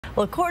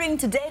Well, according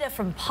to data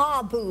from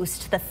Paw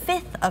Boost, the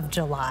 5th of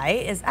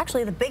July is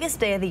actually the biggest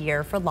day of the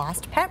year for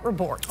lost pet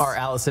reports. Our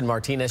Allison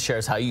Martinez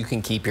shares how you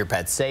can keep your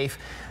pets safe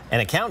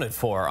and accounted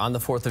for on the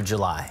 4th of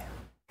July.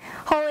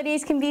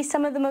 Holidays can be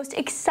some of the most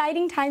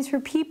exciting times for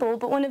people,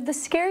 but one of the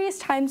scariest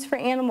times for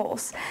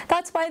animals.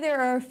 That's why there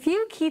are a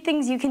few key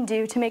things you can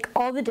do to make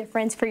all the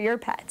difference for your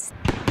pets.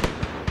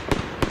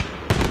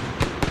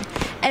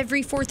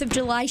 Every 4th of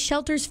July,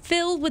 shelters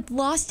fill with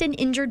lost and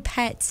injured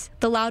pets.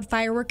 The loud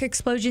firework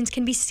explosions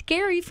can be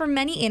scary for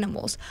many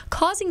animals,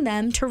 causing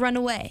them to run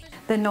away.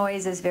 The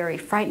noise is very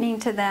frightening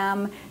to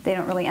them. They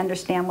don't really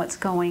understand what's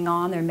going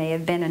on. There may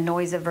have been a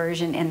noise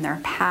aversion in their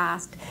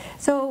past.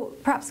 So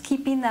perhaps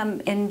keeping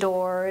them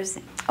indoors,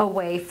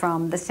 away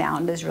from the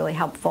sound, is really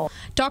helpful.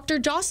 Dr.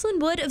 Jocelyn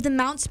Wood of the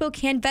Mount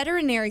Spokane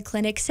Veterinary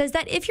Clinic says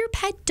that if your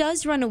pet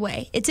does run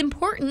away, it's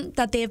important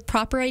that they have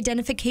proper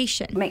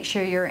identification. Make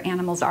sure your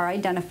animals are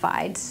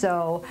identified,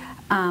 so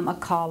a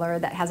collar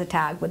that has a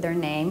tag with their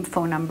name,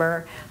 phone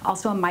number.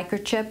 Also a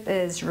microchip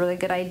is a really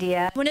good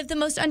idea. One of the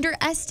most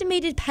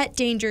underestimated pet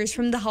dangers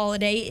from the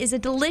holiday is a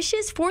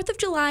delicious 4th of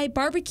July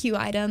barbecue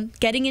item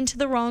getting into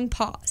the wrong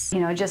paws. You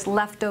know, just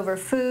leftover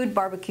food,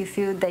 barbecue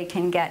food, they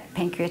can get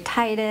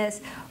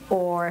pancreatitis,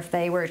 or if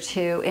they were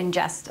to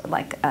ingest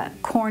like a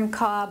corn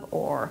cob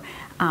or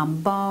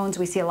bones,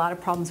 we see a lot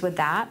of problems with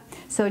that.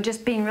 So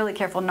just being really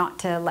careful not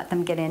to let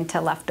them get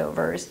into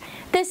leftovers.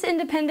 This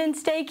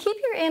Independence Day, keep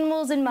your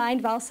animals in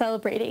mind while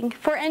celebrating.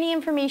 For any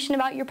information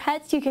about your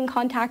pets, you can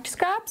contact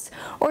Scraps,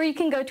 or you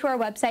can go to our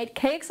website,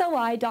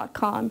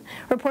 kxly.com.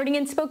 Reporting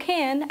in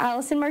Spokane,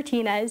 Allison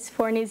Martinez,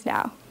 4 News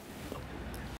Now.